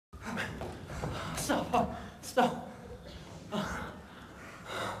Stop. Stop.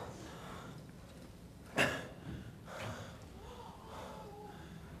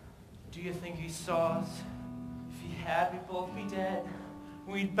 Do you think he saw us? If he had, we'd both be dead.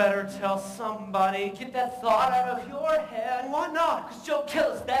 We'd better tell somebody. Get that thought out of your head. Why not? Because Joe'll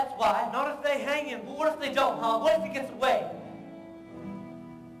kill us, that's why. Not if they hang him. Well, what if they don't, huh? What if he gets away?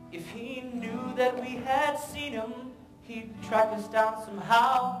 If he knew that we had seen him, he'd track us down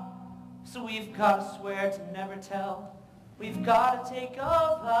somehow. So we've got to swear to never tell. We've got to take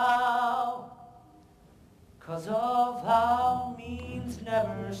a vow. 'Cause a vow means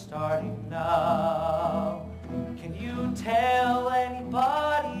never starting now. Can you tell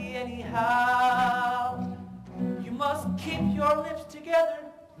anybody anyhow? You must keep your lips together,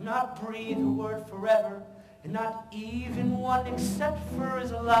 not breathe a word forever, and not even one except for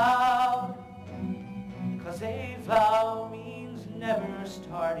is allowed. 'Cause a vow means never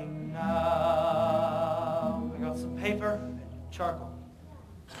starting now. I got some paper and charcoal.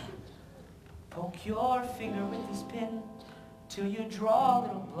 Poke your finger with this pin till you draw a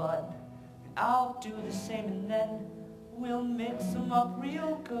little blood. And I'll do the same, and then we'll mix them up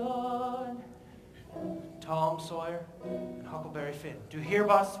real good. Tom Sawyer and Huckleberry Finn do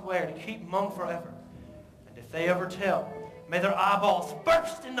hereby swear to keep mum forever. And if they ever tell, may their eyeballs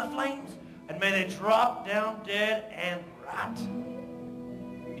burst into flames, and may they drop down dead and rot.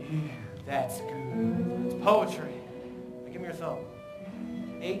 Ew, that's good. It's poetry. Now give me your thumb.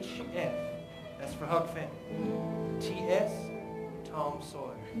 H.F. That's for Huck Finn. T.S. Tom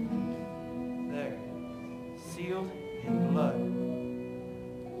Sawyer. There. Sealed in blood.